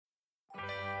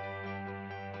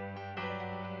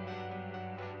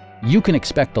You can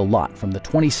expect a lot from the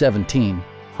 2017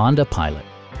 Honda Pilot.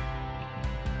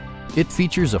 It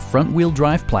features a front-wheel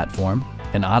drive platform,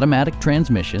 an automatic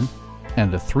transmission,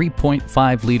 and a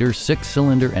 3.5-liter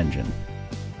six-cylinder engine.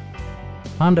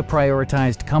 Honda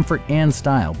prioritized comfort and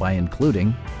style by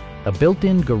including a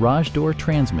built-in garage door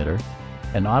transmitter,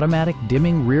 an automatic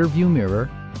dimming rear-view mirror,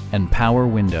 and power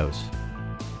windows.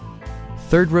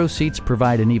 Third-row seats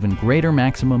provide an even greater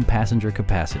maximum passenger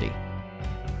capacity.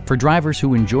 For drivers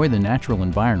who enjoy the natural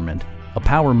environment, a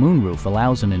power moonroof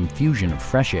allows an infusion of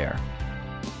fresh air.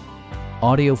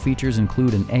 Audio features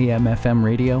include an AM/FM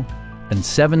radio and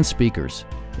 7 speakers,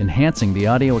 enhancing the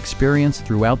audio experience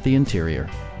throughout the interior.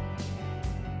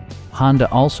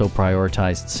 Honda also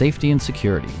prioritized safety and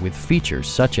security with features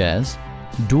such as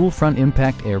dual front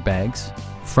impact airbags,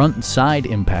 front and side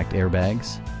impact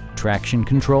airbags, traction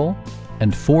control,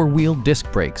 and 4-wheel disc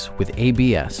brakes with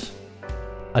ABS.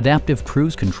 Adaptive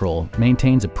Cruise Control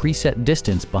maintains a preset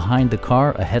distance behind the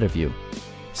car ahead of you,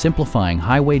 simplifying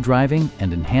highway driving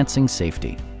and enhancing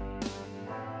safety.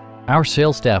 Our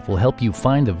sales staff will help you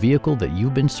find the vehicle that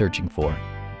you've been searching for.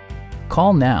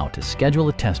 Call now to schedule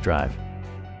a test drive.